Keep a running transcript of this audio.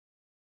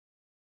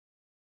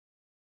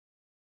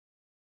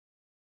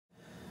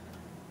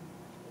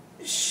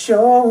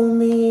Show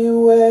me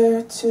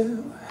where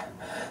to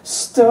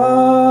start.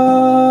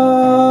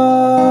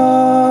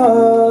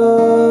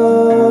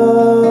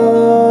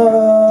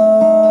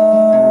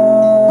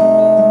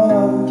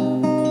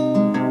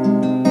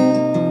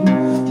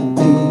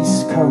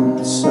 Peace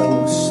comes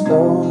so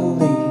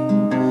slowly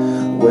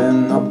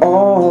when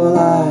all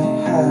I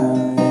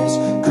have is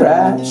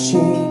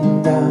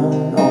crashing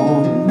down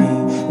on me,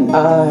 and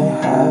I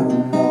have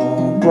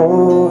no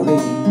glory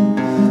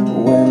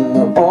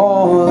when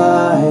all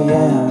I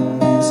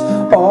am is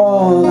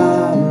all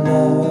I'll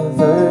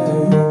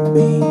never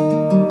be.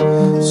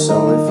 So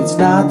if it's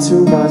not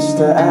too much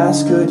to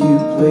ask, could you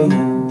please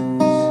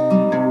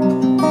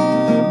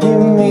give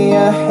me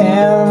a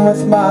hand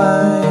with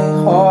my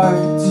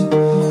heart?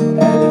 And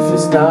if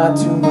it's not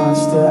too much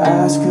to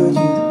ask, could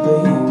you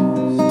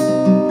please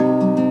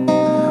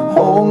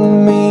hold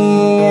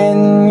me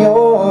in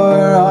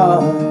your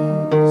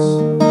arms?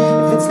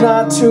 If it's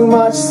not too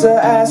much to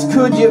ask,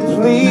 could you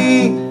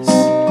please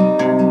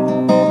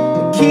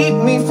keep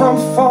me from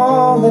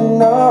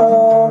falling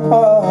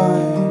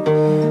apart?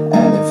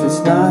 And if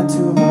it's not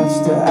too much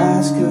to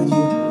ask, could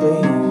you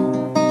please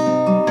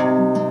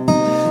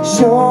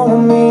show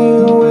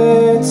me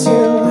where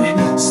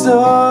to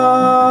start?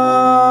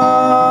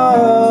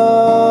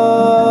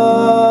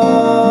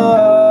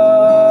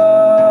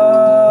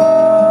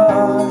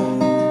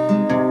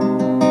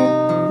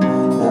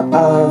 Now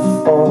I've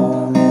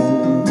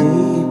fallen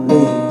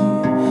deeply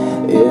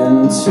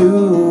into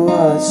a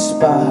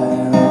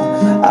spiral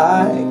I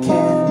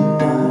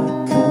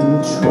cannot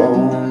control.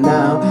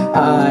 Now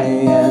I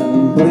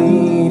am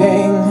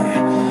bleeding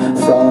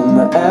from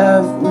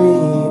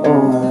every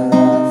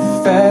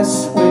orifice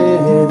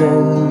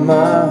within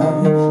my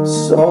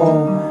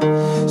soul.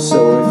 So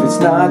if it's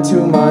not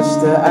too much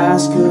to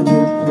ask, could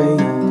you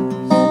please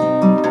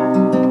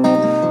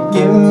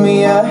give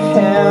me a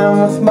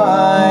hand with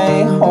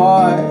my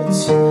heart?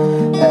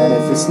 And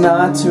if it's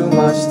not too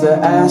much to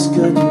ask,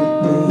 could you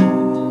please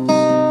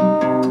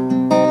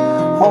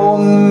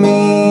hold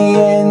me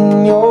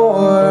in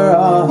your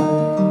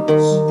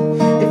arms?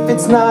 If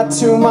it's not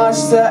too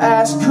much to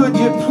ask, could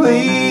you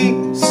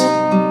please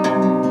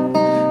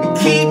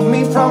keep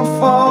me from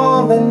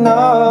falling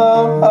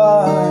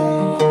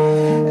apart?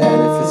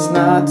 And if it's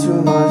not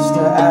too much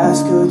to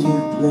ask, could you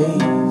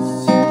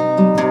please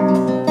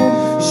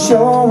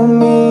show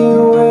me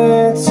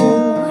where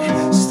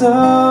to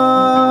start?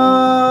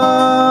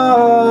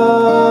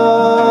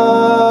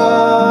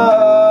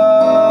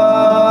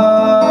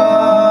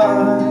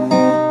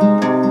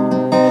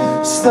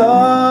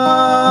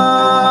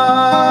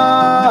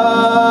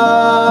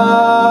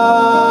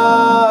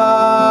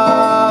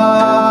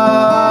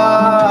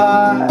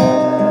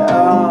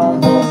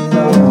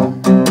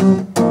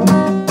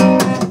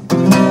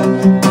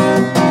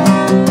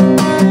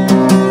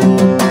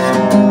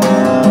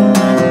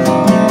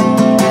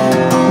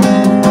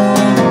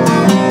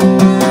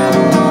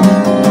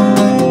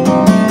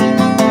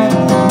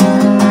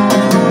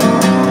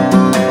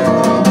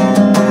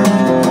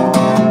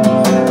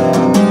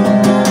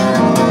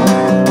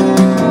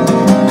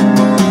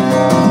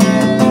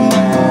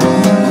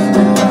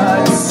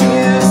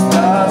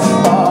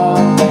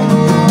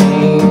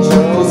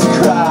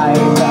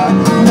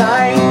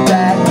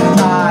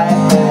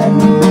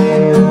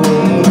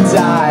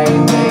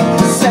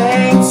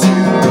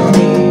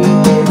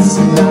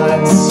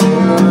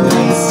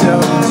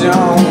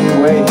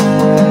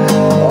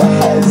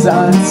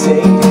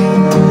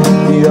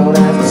 You don't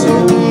have to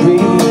be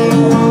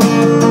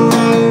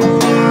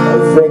a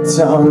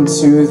victim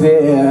to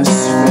this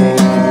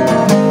fate,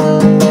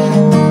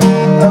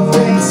 a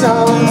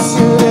victim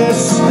to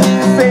this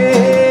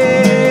fate.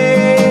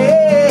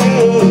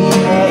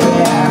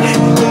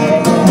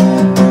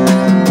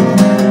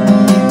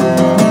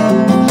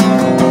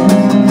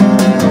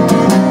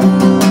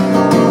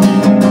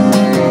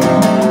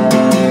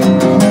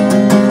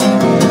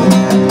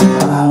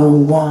 I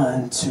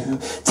want to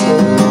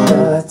take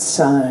the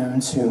time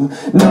to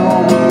know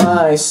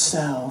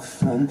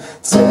myself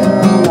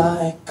until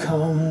I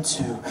come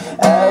to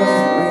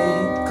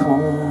every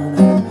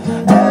corner,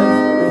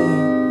 every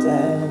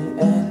dead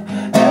end,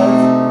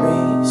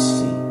 every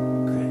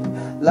secret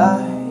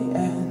lie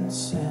and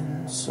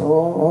sin.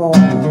 So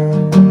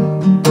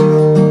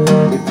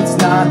if it's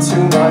not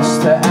too much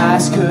to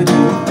ask, could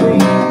you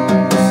please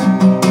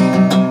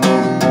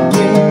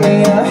give me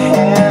a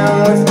hand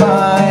with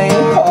my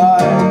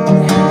heart?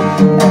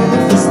 And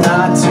if it's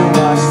not too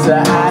much to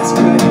ask,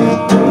 could you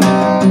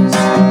please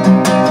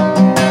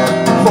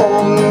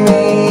hold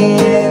me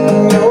in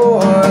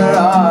your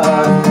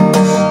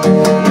arms?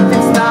 If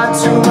it's not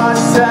too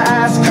much to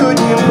ask, could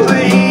you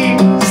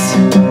please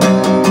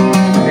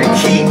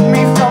keep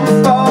me from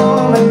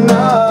falling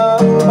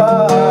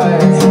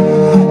apart?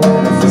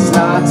 And if it's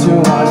not too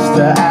much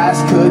to ask,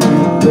 could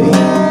you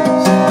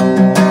please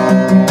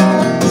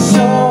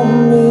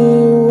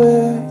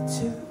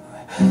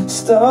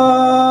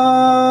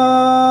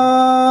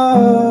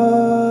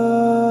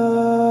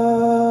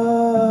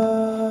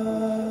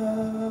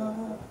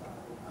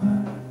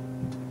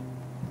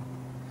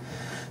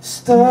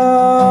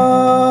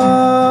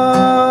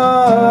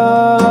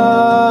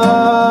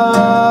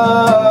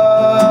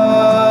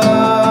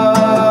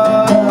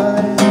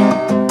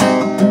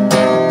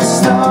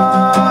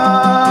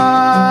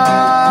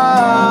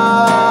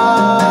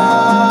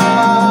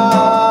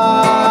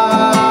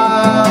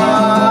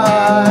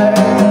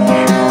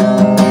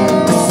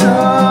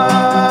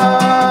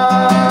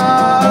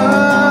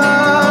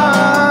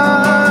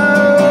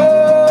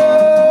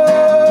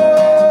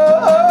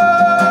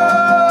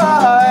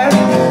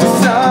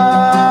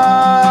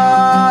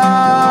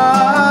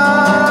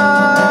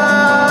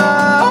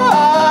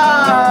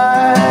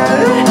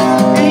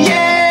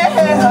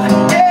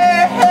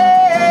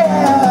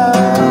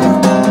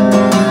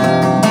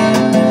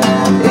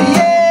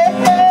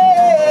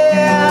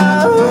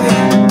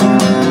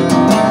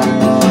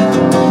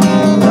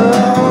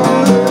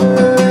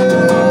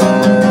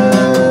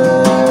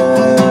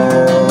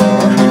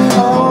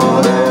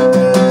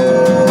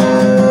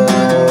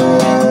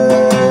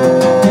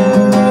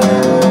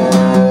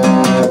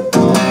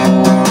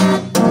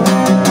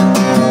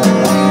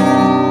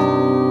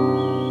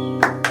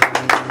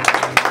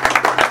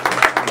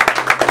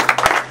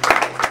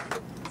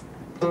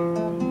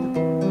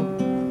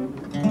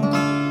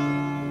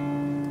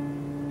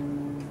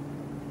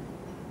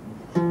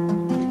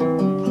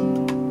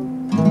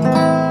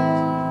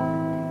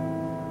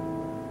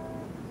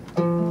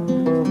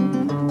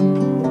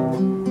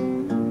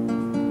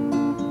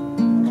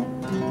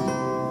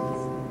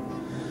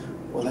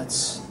Well,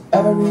 it's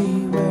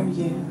everywhere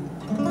you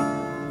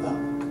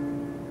look,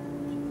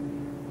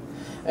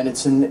 and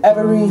it's in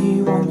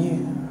everyone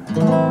you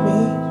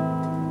meet.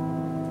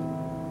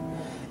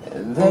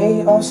 And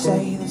they all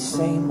say the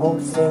same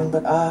old thing,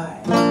 but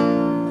I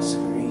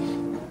disagree.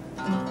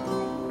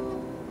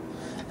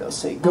 They'll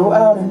say go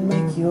out and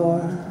make your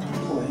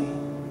way,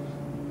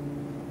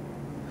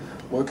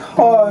 work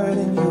hard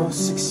and you'll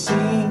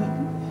succeed.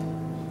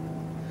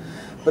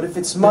 But if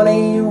it's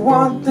money you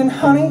want, then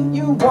honey,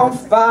 you won't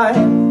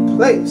find a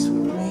place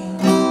with me.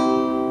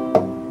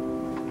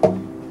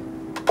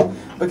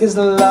 Because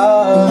the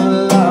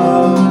love,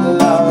 love,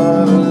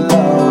 love,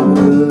 love,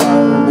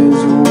 love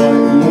is what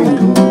you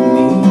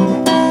need.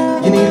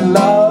 You need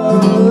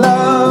love,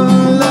 love,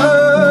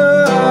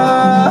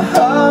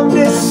 love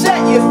to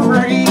set you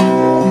free.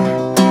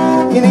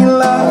 You need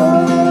love.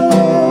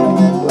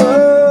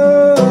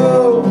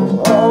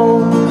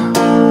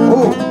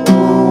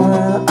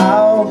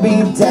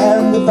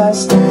 Damned if I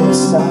stand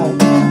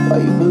aside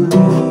while you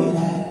bleed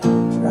and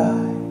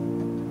dry.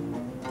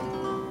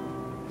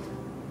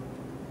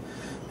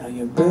 Now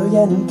your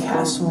brilliant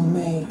castle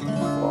may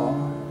fall,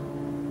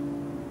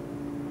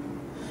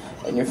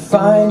 and your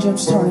fine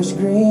gems tarnished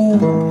green,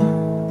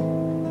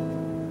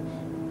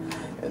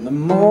 and the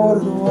mold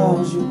of the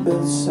walls you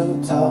built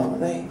so tall,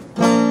 they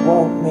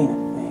won't mean a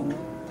thing.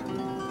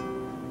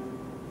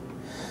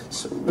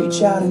 So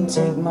reach out and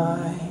take my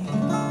hand,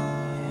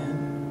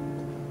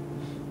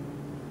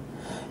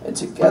 and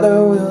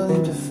together we'll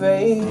leap to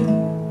fate.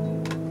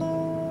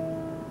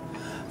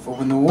 For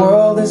when the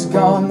world is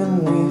gone,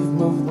 then we've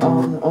moved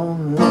on.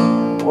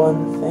 Only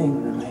one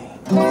thing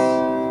remains.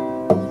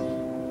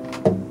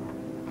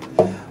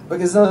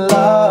 Because the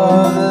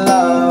love,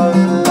 love